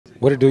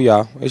What it do,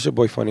 y'all? It's your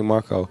boy Funny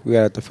Marco. We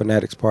are at the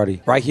Fanatics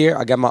party. Right here,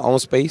 I got my own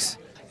space,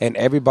 and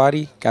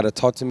everybody got to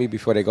talk to me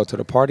before they go to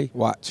the party.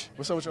 Watch.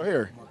 What's up with your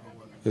hair?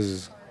 This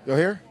is... Your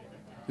hair?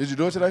 Did you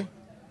do it today?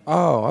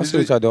 Oh, I see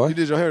what y'all doing. You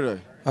did your hair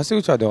today? I see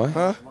what y'all doing.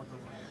 Huh?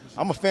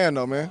 I'm a fan,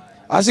 though, man.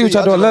 I see what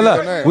y'all doing.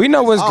 Look, we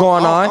know what's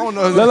going on.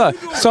 Look.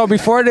 So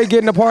before they get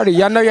in the party,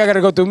 y'all know y'all got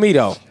to go through me,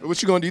 though.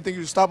 What you going to do? You think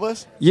you stop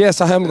us?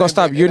 Yes, I am going to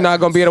stop. You're not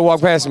going to be able to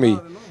walk past me.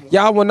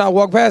 Y'all will not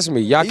walk past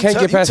me. Y'all can't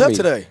get past me.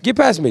 Today. Get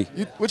past me.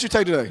 What you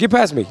take today? Get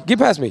past me. Get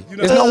past me.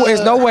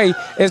 There's no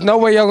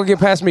way y'all gonna get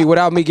past me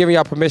without me giving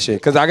y'all permission.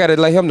 Cause I gotta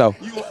let him know.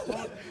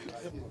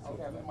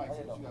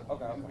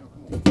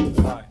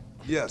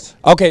 Yes.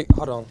 Okay,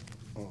 hold on.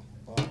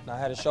 Now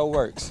how the show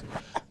works.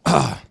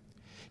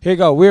 Here you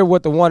go. We're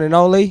with the one and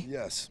only.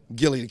 Yes.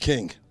 Gillie the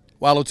King.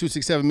 Wallo,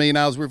 $267 million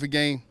worth of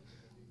game.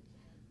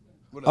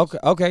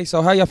 Okay.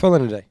 So how y'all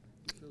feeling today?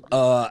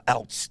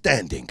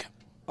 Outstanding.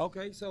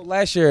 Okay, so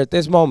last year at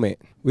this moment,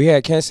 we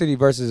had Kansas City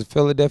versus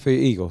Philadelphia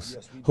Eagles.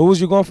 Yes, who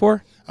was you going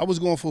for? I was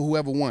going for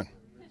whoever won.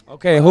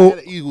 Okay, I who? had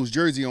an Eagles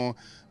jersey on,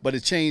 but it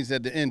changed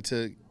at the end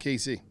to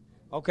KC.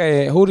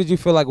 Okay, and who did you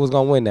feel like was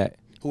going to win that?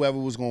 Whoever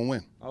was going to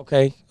win.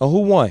 Okay, and who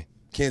won?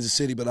 Kansas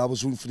City, but I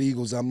was rooting for the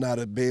Eagles. I'm not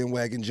a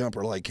bandwagon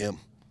jumper like him.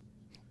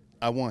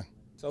 I won.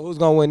 So who's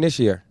going to win this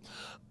year?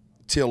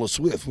 Taylor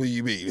Swift, what do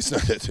you mean? It's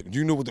not that. Do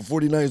you know what the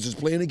 49ers is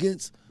playing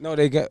against? No,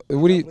 they got.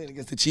 What do you? Playing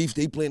against the Chiefs.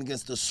 They playing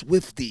against the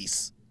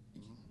Swifties.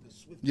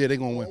 Yeah, they're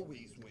gonna win.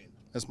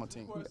 That's my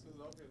team.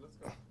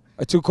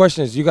 2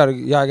 questions. Y'all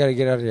gotta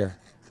get out of here.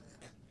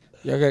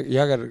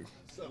 Y'all gotta.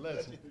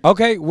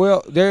 Okay,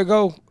 well there you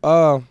go.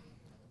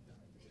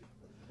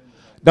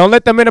 Don't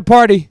let them in the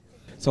party.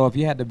 So if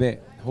you had to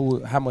bet,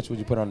 how much would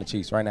you put on the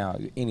Chiefs right now?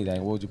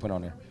 Anything? What would you put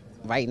on there?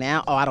 Right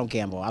now? Oh, I don't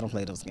gamble. I don't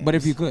play those games. But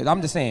if you could,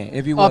 I'm just saying,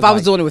 if you. Oh, if I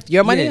was doing it with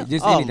your money? Yeah,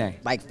 just anything.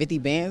 Like 50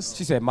 bands?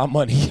 She said my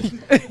money.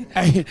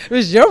 It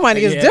was your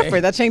money. It's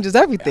different. That changes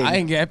everything. I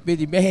ain't got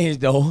 50 bands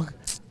though.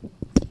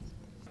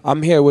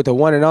 I'm here with the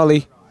one and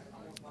only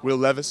Will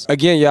Levis.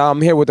 Again, y'all,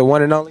 I'm here with the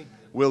one and only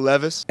Will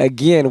Levis.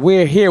 Again,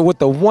 we're here with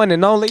the one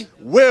and only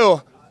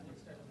Will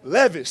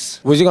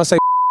Levis. Was you gonna say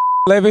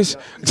Levis?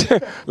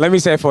 Let me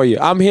say it for you.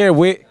 I'm here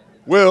with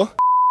Will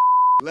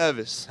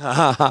Levis.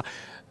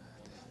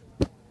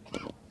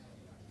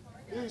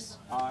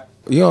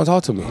 You don't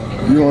talk to me.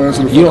 You don't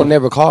answer the phone. You don't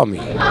never call me.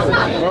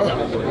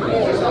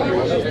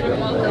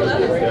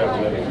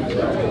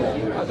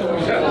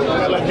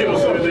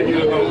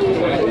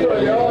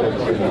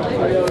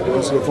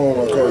 Answer the phone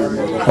when I call you,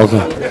 man.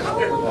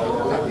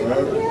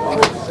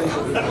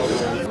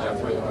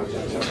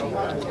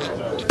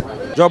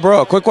 Okay. Joe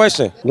Burrow, quick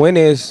question. When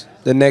is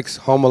the next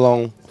Home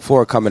Alone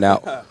 4 coming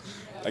out?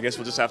 I guess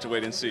we'll just have to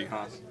wait and see,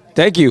 huh?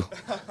 Thank you.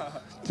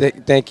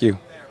 Thank you.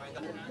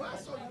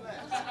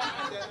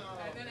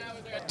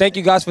 Thank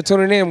you guys for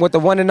tuning in with the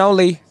one and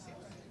only.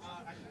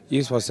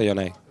 You're supposed to say your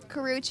name.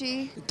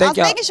 Karrueche. Thank I was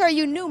y'all. making sure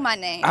you knew my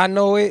name. I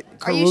know it.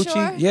 Are you Karrueche.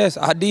 sure? Yes,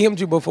 I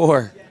DM'd you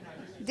before.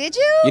 Did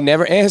you? You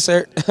never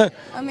answered.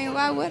 I mean,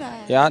 why would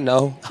I? Yeah, I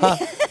know.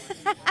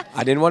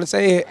 I didn't want to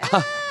say it.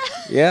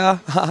 Yeah,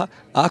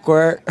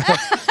 awkward.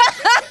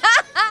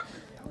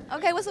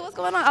 Okay, what's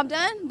going on? I'm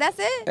done? That's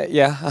it?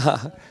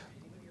 Yeah.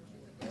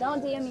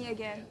 Don't DM me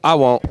again. I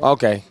won't.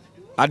 Okay.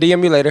 I'll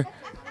DM you later.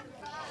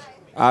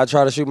 I'll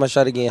try to shoot my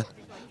shot again.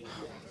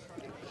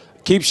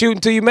 Keep shooting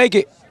till you make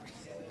it.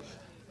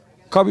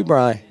 Kobe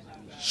Bryant,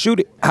 shoot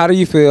it. How do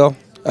you feel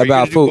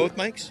about food? Both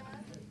mics?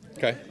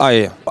 Okay. Oh,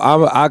 yeah.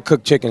 I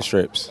cook chicken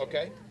strips.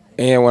 Okay.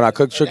 And when I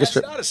cook chicken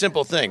strips. That's not a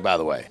simple thing, by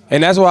the way.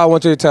 And that's why I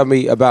want you to tell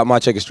me about my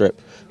chicken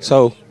strip.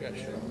 So,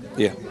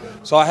 yeah.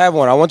 So I have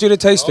one. I want you to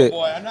taste it.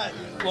 Oh, boy, I'm not.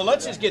 Well,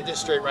 let's just get this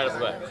straight right off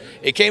the bat.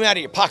 It came out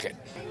of your pocket.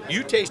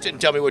 You taste it and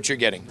tell me what you're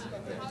getting.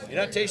 You're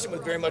not tasting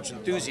with very much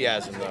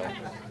enthusiasm, though.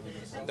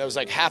 That was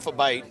like half a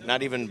bite,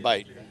 not even a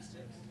bite.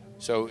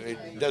 So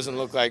it doesn't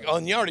look like, oh,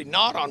 and you already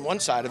gnawed on one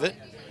side of it.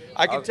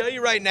 I can tell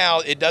you right now,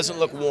 it doesn't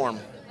look warm.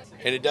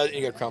 And it does, you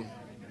got a crumb.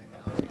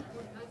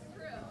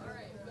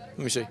 Let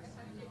me see.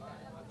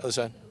 Other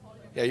side.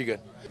 Yeah, you're good.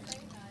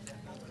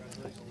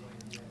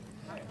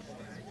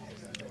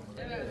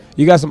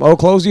 You got some old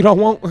clothes you don't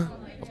want?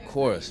 Of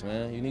course,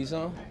 man. You need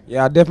some?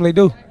 Yeah, I definitely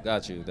do.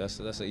 Got you. That's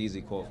an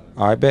easy quote.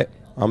 All right, bet.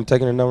 I'm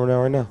taking the number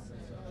down right now.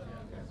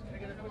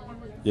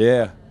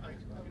 Yeah.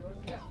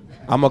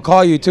 I'm going to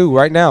call you, too,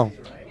 right now.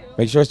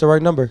 Make sure it's the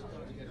right number.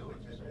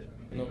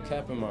 No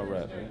cap in my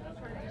rap, man.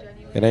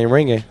 It ain't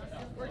ringing.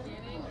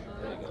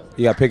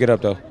 You got to pick it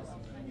up, though.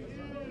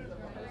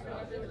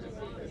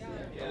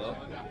 Hello?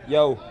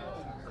 Yo.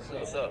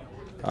 What's up?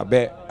 I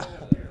bet.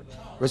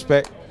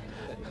 Respect.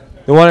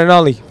 The one and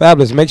only,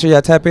 Fabolous. Make sure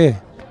y'all tap in.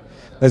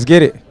 Let's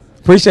get it.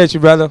 Appreciate you,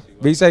 brother.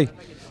 Be safe.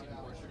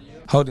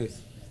 Hold it.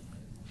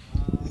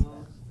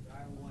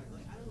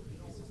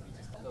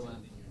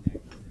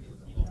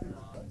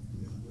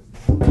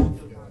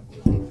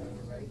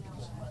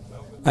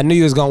 I knew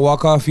you was gonna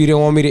walk off. You didn't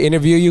want me to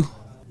interview you?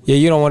 Yeah,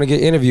 you don't want to get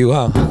interviewed,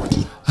 huh?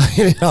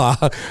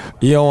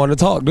 You don't want to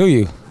talk, do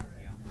you?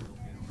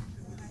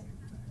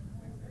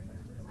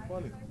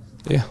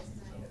 Yeah.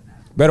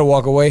 Better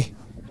walk away.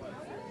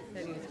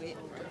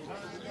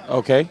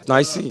 Okay,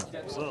 nice seat.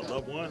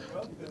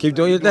 Keep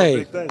doing your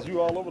thing.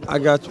 I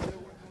got you.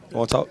 You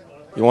want to talk?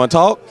 You want to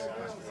talk?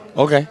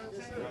 Okay.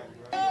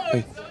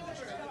 Hey.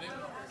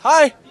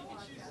 Hi.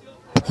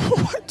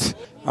 What?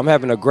 I'm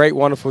having a great,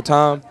 wonderful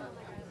time.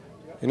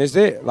 And it's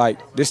it.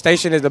 Like, this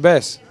station is the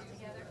best.